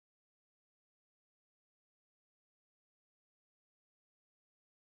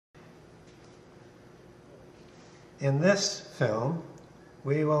In this film,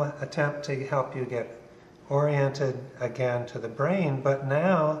 we will attempt to help you get oriented again to the brain, but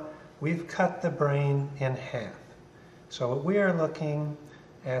now we've cut the brain in half. So we are looking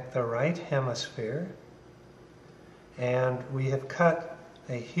at the right hemisphere, and we have cut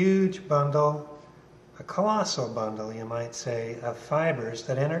a huge bundle, a colossal bundle, you might say, of fibers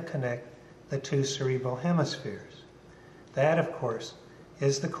that interconnect the two cerebral hemispheres. That, of course,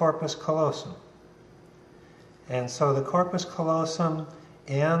 is the corpus callosum. And so the corpus callosum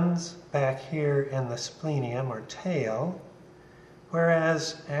ends back here in the splenium, or tail,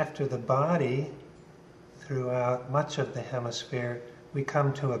 whereas after the body, throughout much of the hemisphere, we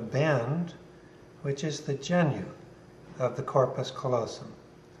come to a bend, which is the genu of the corpus callosum.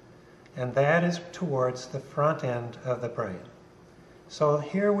 And that is towards the front end of the brain. So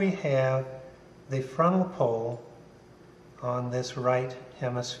here we have the frontal pole on this right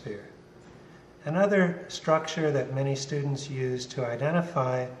hemisphere. Another structure that many students use to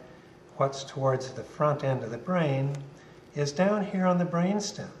identify what's towards the front end of the brain is down here on the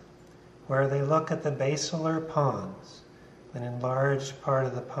brainstem, where they look at the basilar pons, an enlarged part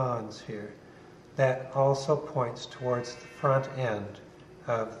of the pons here, that also points towards the front end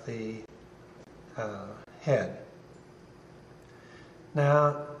of the head.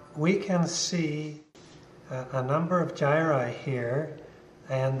 Now, we can see a number of gyri here,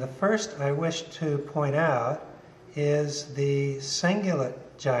 and the first I wish to point out is the Cingulate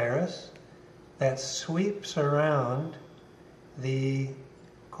Gyrus that sweeps around the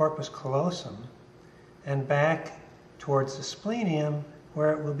corpus callosum and back towards the splenium,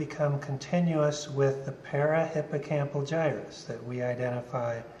 where it will become continuous with the parahippocampal gyrus that we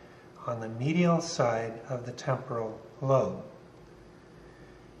identify on the medial side of the temporal lobe.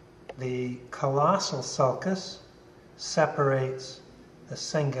 The colossal sulcus separates the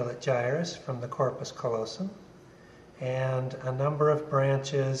Cingulate Gyrus from the corpus callosum, and a number of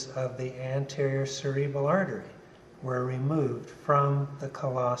branches of the anterior cerebral artery were removed from the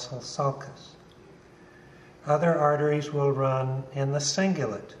colossal sulcus. Other arteries will run in the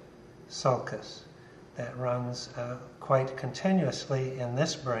cingulate sulcus that runs quite continuously in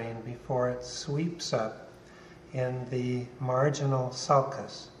this brain before it sweeps up in the marginal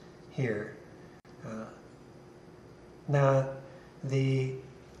sulcus here. Now, the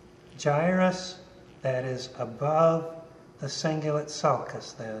gyrus that is above the cingulate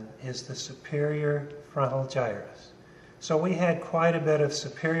sulcus then is the superior frontal gyrus. So we had quite a bit of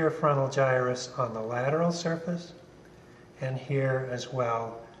superior frontal gyrus on the lateral surface, and here as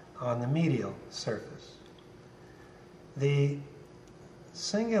well on the medial surface. The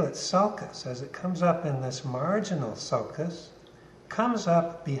cingulate sulcus, as it comes up in this marginal sulcus, comes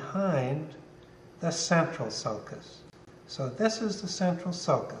up behind the central sulcus. So this is the central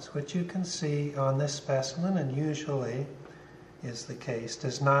sulcus, which you can see on this specimen, and usually is the case,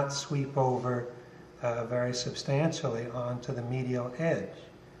 does not sweep over very substantially onto the medial edge.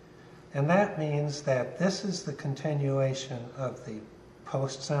 And that means that this is the continuation of the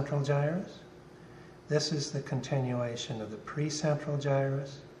postcentral gyrus. This is the continuation of the precentral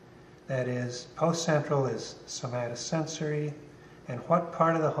gyrus. That is, postcentral is somatosensory. And what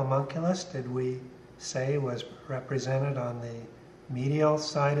part of the homunculus did we say was represented on the medial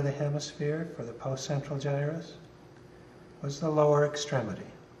side of the hemisphere for the postcentral gyrus? Was the lower extremity.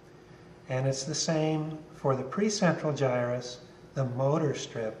 And it's the same for the precentral gyrus, the motor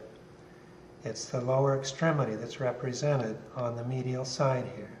strip. It's the lower extremity that's represented on the medial side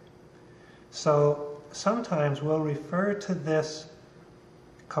here. So sometimes we'll refer to this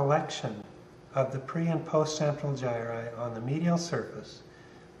collection of the pre- and postcentral gyri on the medial surface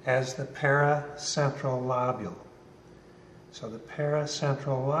as the paracentral lobule. So the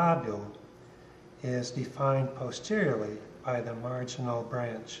paracentral lobule is defined posteriorly by the marginal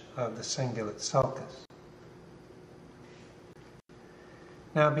branch of the cingulate sulcus.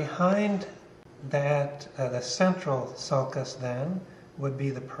 Now behind that, the central sulcus then would be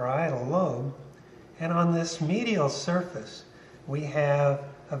the parietal lobe, and on this medial surface we have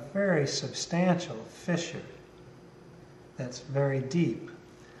a very substantial fissure that's very deep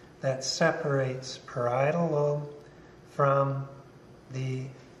that separates parietal lobe from the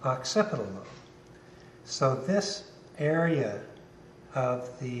occipital lobe. So this area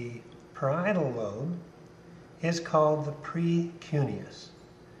of the parietal lobe is called the precuneus.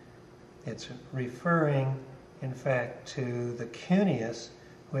 It's referring, in fact, to the cuneus,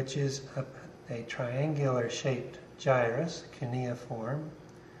 which is a triangular-shaped gyrus, cuneiform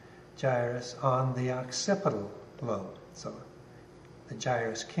gyrus, on the occipital lobe. So the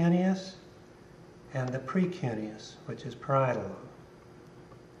gyrus cuneus and the precuneus, which is parietal lobe.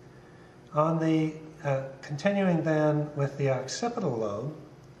 On the continuing then with the occipital lobe,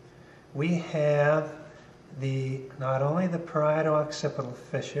 we have not only the parieto-occipital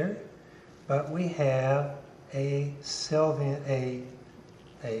fissure, but we have a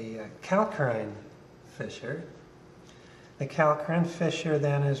calcarine fissure. The calcarine fissure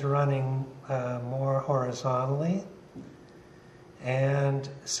then is running more horizontally and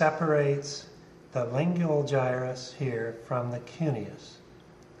separates the lingual gyrus here from the cuneus.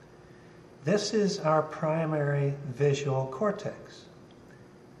 This is our primary visual cortex.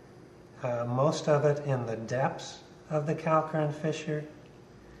 Most of it in the depths of the calcarine fissure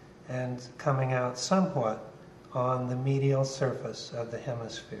and coming out somewhat on the medial surface of the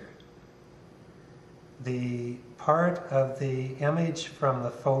hemisphere. The part of the image from the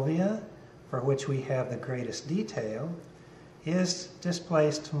fovea, for which we have the greatest detail, is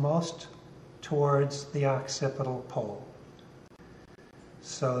displaced most towards the occipital pole,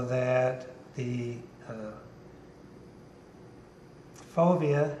 so that the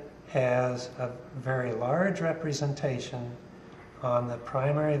fovea has a very large representation on the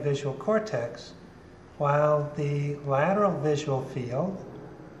primary visual cortex, while the lateral visual field,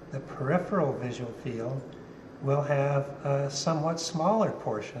 the peripheral visual field, will have a somewhat smaller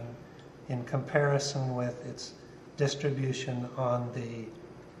portion in comparison with its distribution on the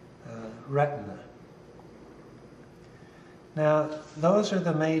retina. Now, those are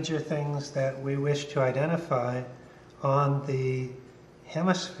the major things that we wish to identify on the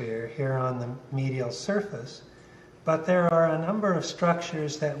hemisphere here on the medial surface, but there are a number of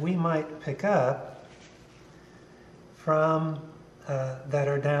structures that we might pick up from that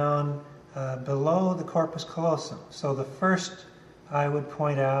are down below the corpus callosum. So the first I would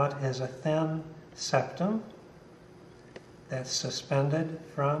point out is a thin septum that's suspended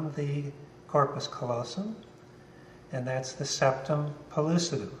from the corpus callosum, and that's the septum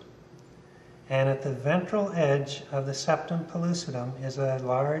pellucidum. And at the ventral edge of the septum pellucidum is a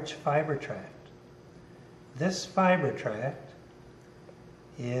large fiber tract. This fiber tract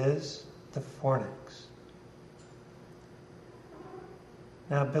is the fornix.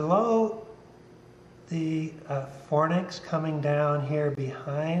 Now below the fornix, coming down here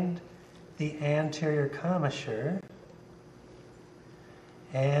behind the anterior commissure,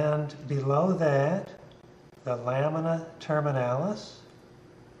 and below that, the lamina terminalis,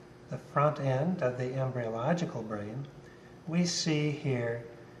 the front end of the embryological brain, we see here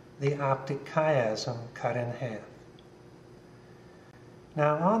the optic chiasm cut in half.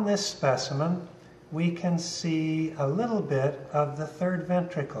 Now on this specimen, we can see a little bit of the third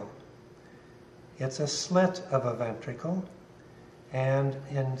ventricle. It's a slit of a ventricle, and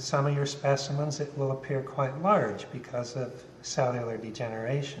in some of your specimens it will appear quite large because of cellular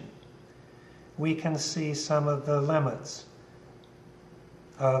degeneration. We can see some of the limits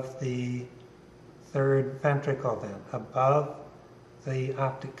of the third ventricle then. Above the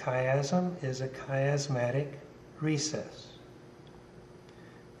optic chiasm is a chiasmatic recess.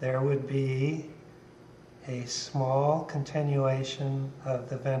 There would be a small continuation of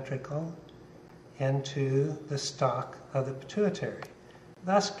the ventricle into the stalk of the pituitary,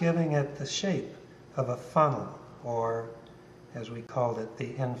 thus giving it the shape of a funnel, or as we called it,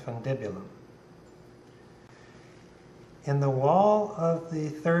 the infundibulum. In the wall of the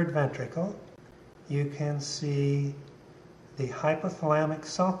third ventricle, you can see the hypothalamic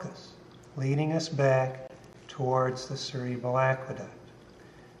sulcus leading us back towards the cerebral aqueduct.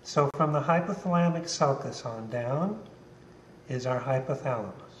 So from the hypothalamic sulcus on down is our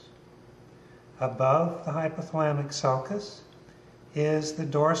hypothalamus. Above the hypothalamic sulcus is the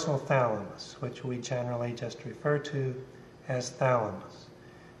dorsal thalamus, which we generally just refer to as thalamus.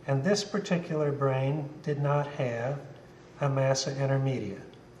 And this particular brain did not have a massa intermedia,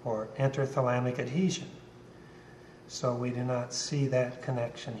 or interthalamic adhesion. So we do not see that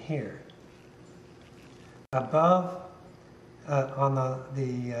connection here. Above, on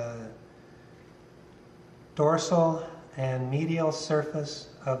the dorsal and medial surface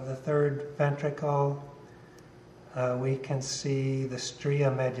of the third ventricle, we can see the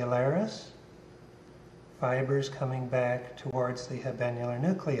stria medullaris, fibers coming back towards the habenular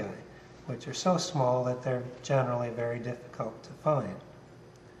nuclei, which are so small that they're generally very difficult to find.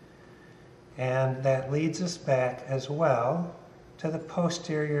 And that leads us back as well to the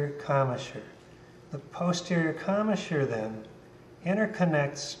posterior commissure. The posterior commissure then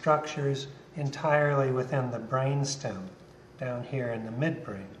interconnects structures entirely within the brainstem, down here in the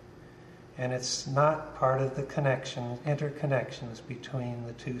midbrain. And it's not part of the interconnections between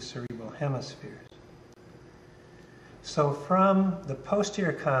the two cerebral hemispheres. So from the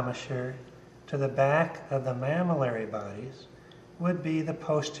posterior commissure to the back of the mammillary bodies would be the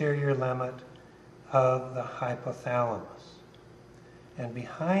posterior limit of the hypothalamus. And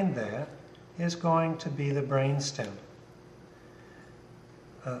behind that is going to be the brainstem.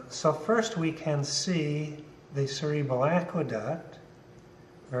 So first we can see the cerebral aqueduct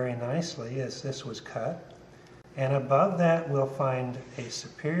very nicely as this was cut. And above that we'll find a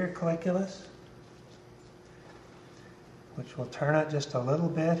superior colliculus, which will turn it just a little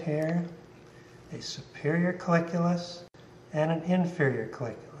bit here, a superior colliculus, and an inferior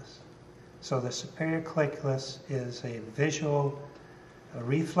colliculus. So the superior colliculus is a visual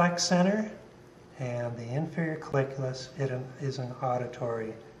reflex center, and the inferior colliculus is an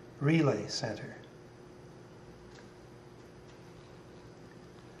auditory relay center.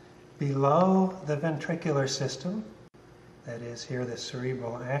 Below the ventricular system, that is here the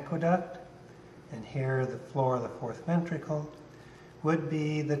cerebral aqueduct, and here the floor of the fourth ventricle, would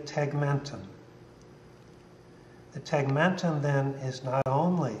be the tegmentum. The tegmentum then is not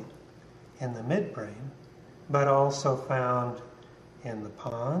only in the midbrain, but also found in the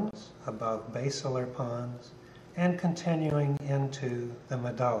pons, above basilar pons, and continuing into the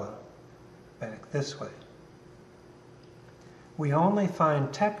medulla, back this way. We only find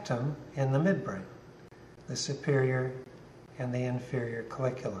tectum in the midbrain, the superior and the inferior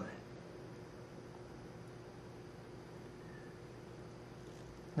colliculi.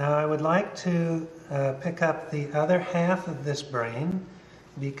 Now I would like to pick up the other half of this brain,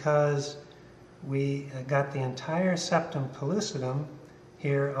 because we got the entire septum pellucidum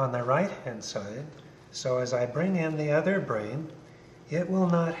here on the right-hand side. So as I bring in the other brain, it will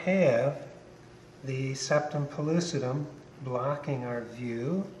not have the septum pellucidum blocking our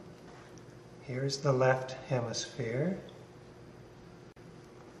view. Here's the left hemisphere.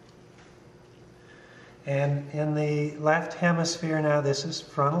 And in the left hemisphere now, this is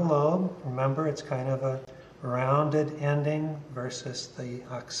frontal lobe. Remember, it's kind of a rounded ending versus the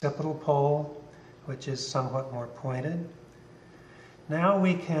occipital pole, which is somewhat more pointed. Now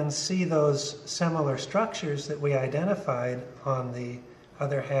we can see those similar structures that we identified on the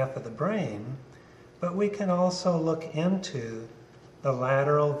other half of the brain, but we can also look into the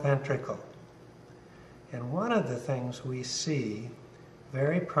lateral ventricle. And one of the things we see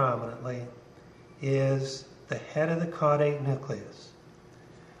very prominently is the head of the caudate nucleus.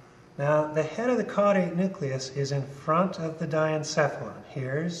 Now, the head of the caudate nucleus is in front of the diencephalon.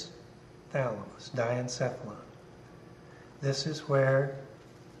 Here's thalamus, diencephalon. This is where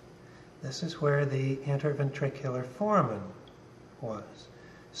the interventricular foramen was.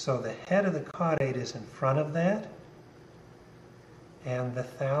 So the head of the caudate is in front of that, and the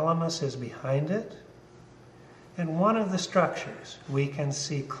thalamus is behind it. And one of the structures we can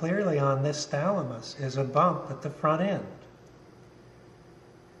see clearly on this thalamus is a bump at the front end.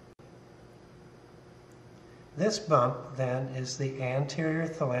 This bump then is the anterior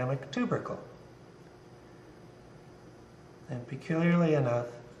thalamic tubercle. And peculiarly enough,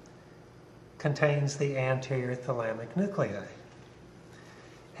 contains the anterior thalamic nuclei.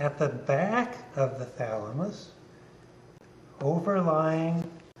 At the back of the thalamus, overlying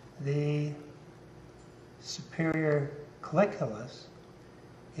the superior colliculus,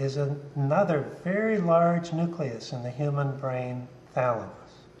 is another very large nucleus in the human brain thalamus.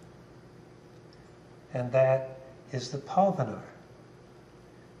 And that is the pulvinar.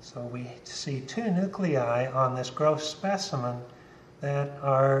 So we see two nuclei on this gross specimen that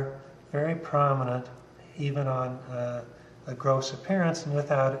are very prominent even on a gross appearance and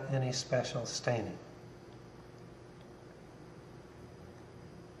without any special staining.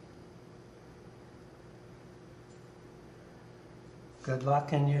 Good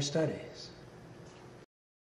luck in your studies.